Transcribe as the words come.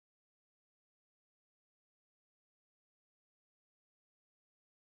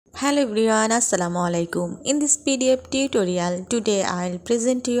Hello everyone, Assalamualaikum. In this PDF tutorial, today I'll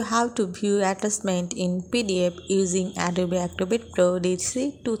present to you how to view attachment in PDF using Adobe Acrobat Pro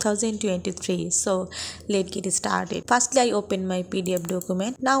DC 2023. So let's get started. Firstly, I open my PDF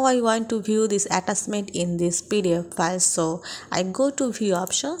document. Now I want to view this attachment in this PDF file. So I go to view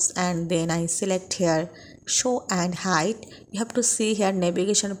options and then I select here show and hide. You have to see here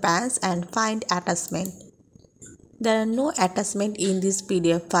navigation panes and find attachment. There are no attachment in this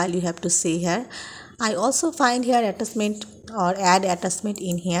PDF file, you have to see here. I also find here attachment or add attachment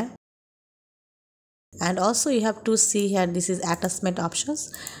in here. And also you have to see here this is attachment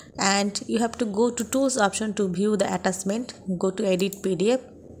options, and you have to go to tools option to view the attachment. Go to edit PDF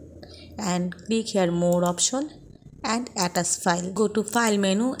and click here more option and attach file. Go to file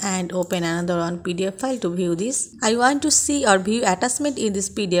menu and open another one PDF file to view this. I want to see or view attachment in this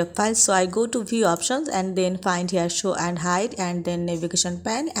PDF file, so I go to view options and then find here show and hide and then navigation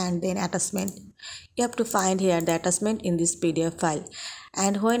pane and then attachment. You have to find here the attachment in this PDF file,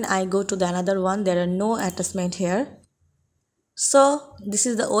 and when I go to the another one there are no attachment here. So this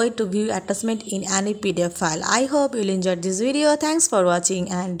is the way to view attachment in any PDF file. I hope you'll enjoy this video. Thanks for watching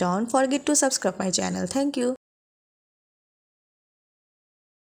and don't forget to subscribe my channel. Thank you.